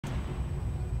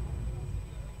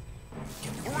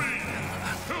3,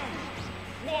 2,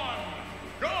 1,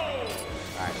 go!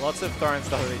 Alright, lots of throwing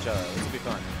stuff at each other. This will be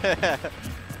fun.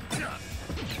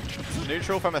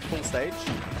 Neutral from a full stage.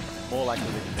 More likely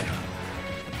to be down.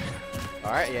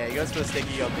 Alright, yeah, he goes for the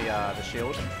sticky on the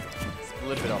shield. It's a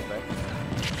little bit off there.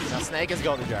 Now Snake has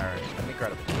got the gyro. That's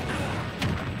incredible.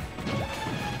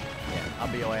 Yeah,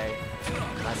 up away.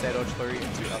 Nice air dodge through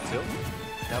into up tilt.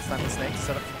 Now it's time for Snake to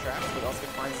set up some traps, but Oscar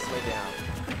finds his way down.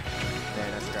 Yeah,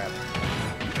 nice grab.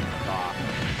 Ah.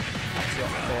 Up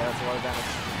tilt there, that's a lot of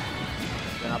damage.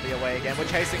 Then up away again. We're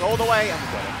chasing all the way, and we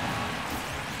got it.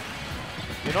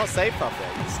 You're not safe up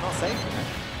there. You're just not safe, man.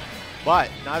 But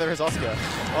neither is Oscar.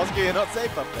 Oscar, you're not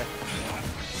safe up there.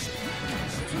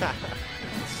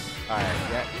 Alright,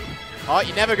 yeah. Oh,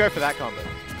 you never go for that combo.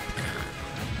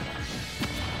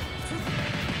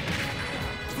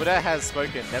 Twitter has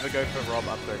spoken, never go for Rob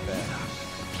up throw fair.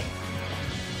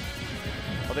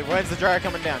 Well, then when's the gyro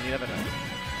coming down? You never know.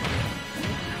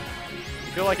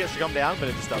 You feel like it should come down, but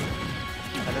it just doesn't.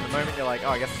 And then the moment you're like, oh,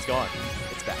 I guess it's gone,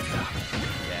 it's back.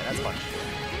 Yeah, that's fun.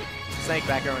 Snake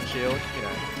back on shield, you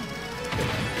know.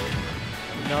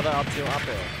 Another up tilt up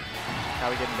air. How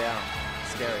are we getting down?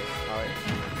 Scary. Oh,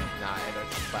 nah, I don't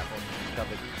platform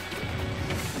covered.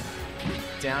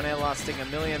 Down air lasting a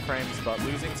million frames, but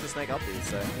losing to Snake up B,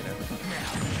 so, you know.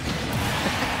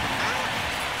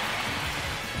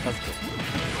 That's cool.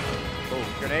 Oh,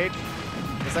 grenade.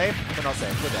 We're safe? We're not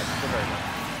safe. We're dead. We're very dead.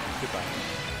 Goodbye.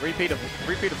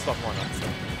 Repeat of stock 1 on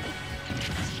Snake.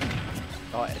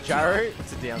 Oh, gyro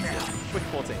to down tilt. Quick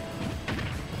 14.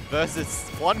 Versus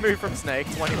one move from Snake,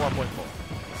 21.4.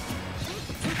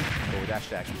 Oh, dash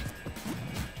dash.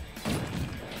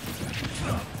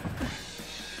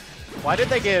 Why did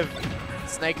they give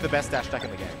Snake the best dash attack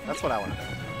in the game? That's what I want to know.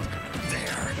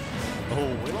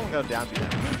 Oh, we won't go down to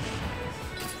that.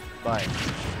 But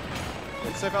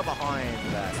it's so far behind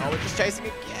that. Oh, we're just chasing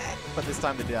again. But this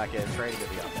time the DAC is ready to get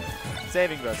the up there.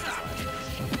 Saving versus life.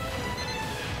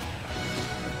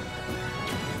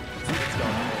 It's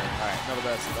going on. Alright, another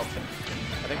burst option.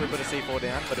 I think we put a C4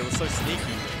 down, but it was so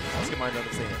sneaky. Oscar might not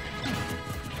have seen it.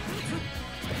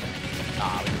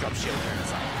 Ah, we drop shield there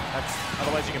inside. That's,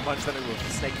 otherwise you can punch them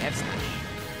with Snake F smash.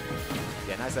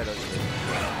 Yeah, nice that.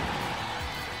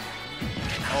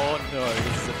 Oh no,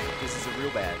 this is a real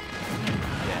bad.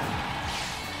 Yeah.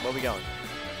 Where are we going?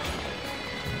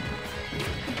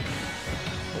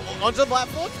 Oh, onto the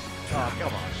platform? Oh,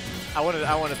 come on. I wanted the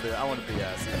C4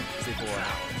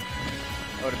 out.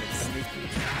 That would have been sneaky.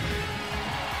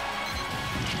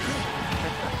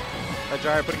 That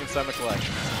gyro putting in so much leg.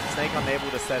 Snake unable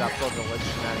to set up sort of the ledge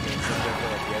shenanigans and go for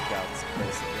like the edge guards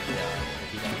basically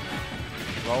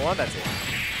the roll on, that's it.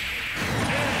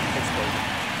 Explosion.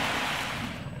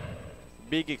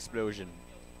 Big explosion.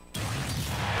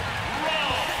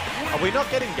 Are we not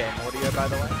getting game audio by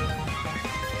the way?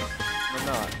 We're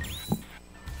not.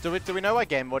 Do we know why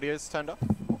game audio is turned off?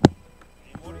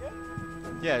 Game audio?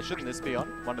 Yeah, shouldn't this be on?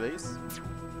 One of these?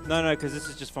 No, because this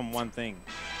is just from one thing.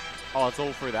 Oh, it's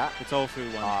all through that? It's all through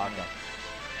one. Oh, okay.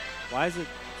 Why is it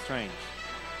strange?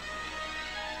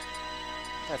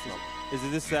 That's not. Is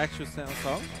it this the actual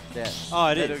song? Yeah. Oh,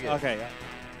 it is. Okay. Yeah.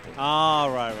 Ah,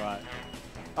 right.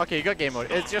 Okay, you got game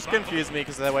audio. It just confused me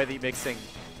because of the way the mixing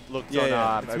looked on it's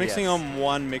OBS. mixing on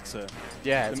one mixer.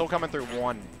 Yeah, it's all coming through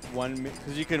one.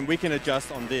 Because we can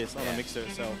adjust on this on the mixer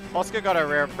itself. Oscar got a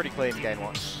rare, pretty clean game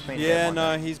one.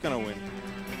 He's gonna win.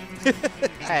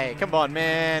 Hey, come on,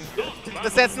 man. The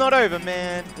set's not over,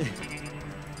 man.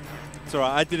 It's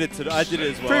alright. I did it as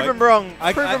well. Prove him wrong.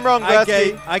 Prove him wrong,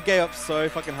 Versky. I gave up so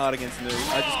fucking hard against Noob.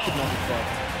 I just could not be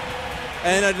fucked.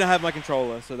 And I didn't have my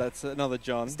controller, so that's another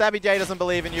John. Stabby J doesn't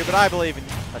believe in you, but I believe in you.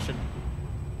 I shouldn't.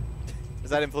 Is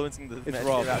that influencing the It's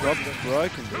Rob. Rob's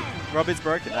broken, dude. Rob is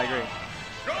broken, I agree.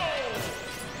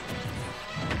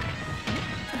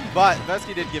 But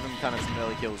Versky did give him kind of some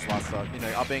early kills last time. You know,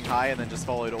 up being high and then just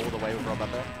followed all the way with Rob up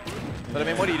there. But I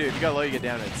mean, what do you do? If you go low, you get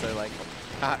down it. So like,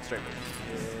 straight move.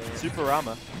 Yeah. Super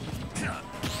armor.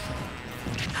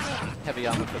 Heavy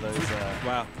armor for those.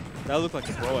 Wow, that looked like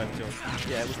a bro actually.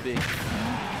 Yeah, it was big.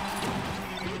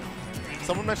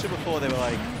 Someone mentioned before they were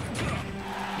like,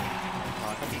 oh,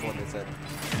 I can't remember what they said.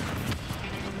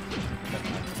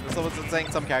 Someone was saying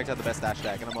some character had the best dash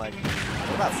attack, and I'm like,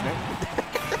 what about Snake?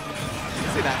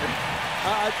 See that?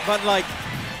 But like,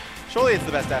 surely it's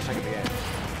the best dash attack in the game.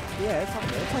 Yeah, it's up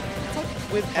there. It's like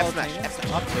with F smash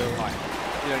up to high.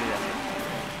 You don't need F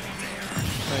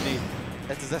smash. No need.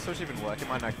 Does that switch even work? It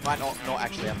might not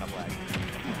actually have enough lag.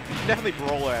 You can definitely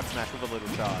brawler F smash with a little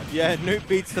charge. Yeah, Noob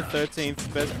beats the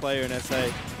 13th best player in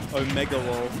SA, Omega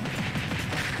Wall.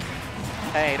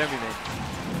 Hey, don't be mean.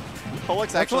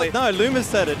 Pollock's actually... No, Loomis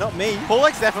said it, not me.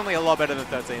 Pollock's definitely a lot better than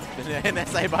 13 in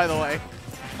SA, by the way.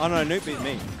 Oh no, Nuke beat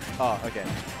me. Oh, okay.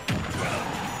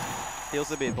 He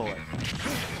also beat Pollock.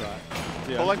 Right.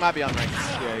 Yeah. Pollock might be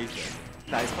unranked. Yeah, he's dead.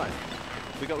 Nah, he's fine.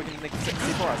 We can make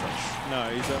C4 ourselves. No,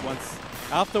 he's at once.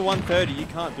 After 130, you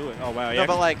can't do it. Oh wow. No,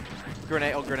 but like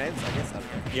grenades, I guess. I don't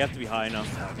know. You have to be high enough.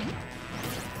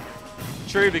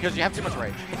 True, because you have too much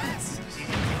rage.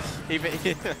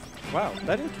 Wow,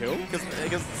 that didn't kill. Because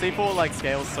C4 like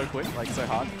scales so quick, like so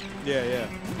hard. Yeah, yeah.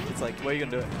 It's like, where are you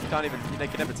gonna do it? You can't even. They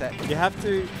can never tech. You have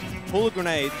to pull a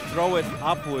grenade, throw it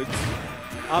upwards,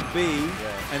 up B,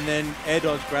 and then air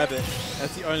dodge grab it.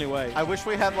 That's the only way. I wish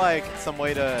we had like some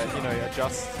way to, you know,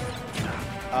 adjust.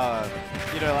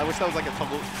 You know, I wish there was like a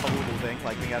toggleable thing,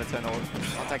 like being able to turn all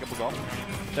untackables off.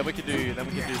 Then we could do some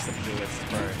duelists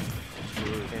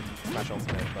in Smash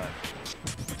Ultimate, but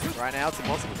right now it's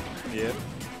impossible. Yeah.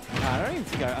 I don't even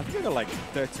think I think I got like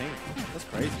 13. That's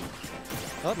crazy.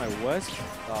 That's my worst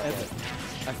ever. Okay.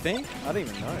 I think? I don't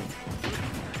even know.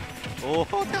 Oh,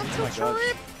 down to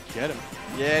trip! Get him.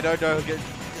 Yeah, no,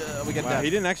 we get down. He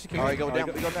didn't actually Oh, we go down.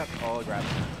 We go down. Oh, grab.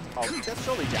 Oh, that's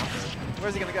surely down.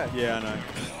 Where's he gonna go? Yeah, I know.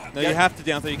 No, you have to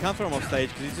down throw. You can't throw him off stage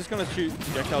because he's just gonna shoot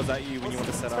projectiles at you when you want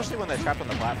to set up. Especially when they're trapped on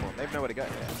the platform. They have nowhere to go.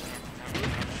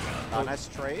 Yeah. Nice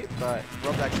trade, but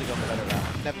Rob's actually got the better of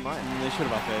that. Never mind. They should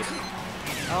have up aired.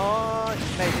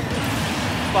 Maybe.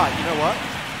 But you know what?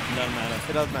 It doesn't matter.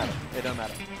 It doesn't matter. It doesn't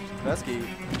matter. Versky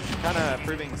kind of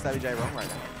proving Stabby J wrong right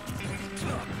now.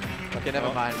 Okay,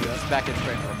 never mind. That's back in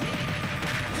straight from.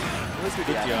 At least we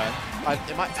Good DI. I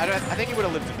think he would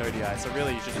have lived to no DI, so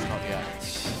really you should just not DI.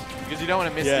 Because you don't want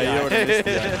to miss DI. Yeah, you don't want to miss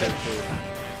DI.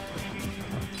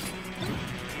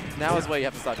 Now is where you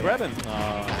have to start grab him.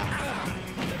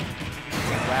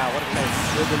 Wow, what a pace.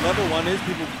 The level 1 is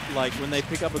people, like, when they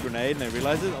pick up a grenade and they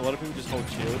realize it, a lot of people just hold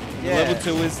shield. Yeah. Level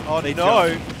 2 is, they no,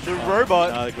 jump. the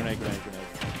robot. No, grenade.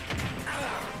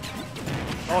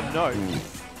 Oh no.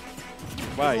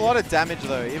 Wow, There's a lot of damage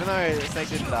though, even though Snake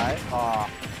didn't die. Oh,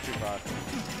 too far.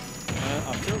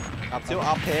 Up tilt,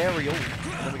 up aerial. And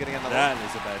then we're getting another That one.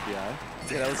 is a bad DI.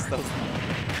 Yeah, that was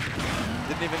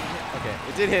didn't even okay.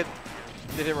 It did hit.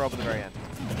 Did hit Rob at the very end.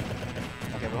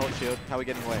 Okay, we hold shield. How are we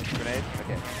getting away? Grenade?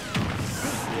 Okay.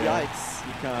 Yeah. Yikes.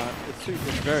 You can't.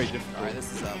 It's very difficult. Alright,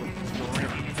 this is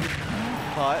grim.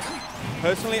 But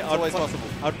personally, always possible.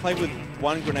 I'd play with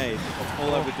one grenade. That's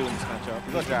all I would do in this matchup.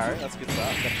 You got Jarrow. That's a good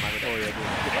start. Never mind. Oh yeah,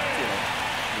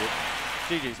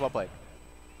 good. GG's. Well played.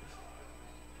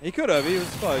 He could have. He was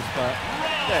close, but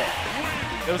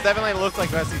yeah, it was definitely looked like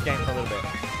Versky's game for a little bit.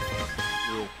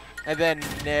 Yeah. And then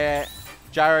nair,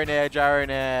 gyro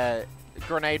nair,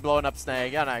 grenade blowing up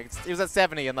Snake. I don't know. It was at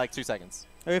 70 in like 2 seconds.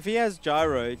 If he has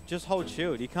gyro, just hold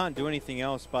shield. He can't do anything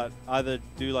else but either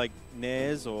do like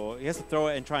nairs or he has to throw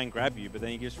it and try and grab you, but then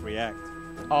you just react.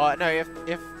 Oh no!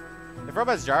 If Rob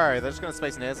has gyro, they're just gonna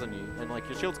space nairs on you, and like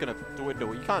your shield's gonna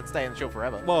dwindle. You can't stay in the shield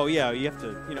forever. Well, yeah, you have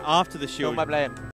to. You know, after the shield. Not my blame.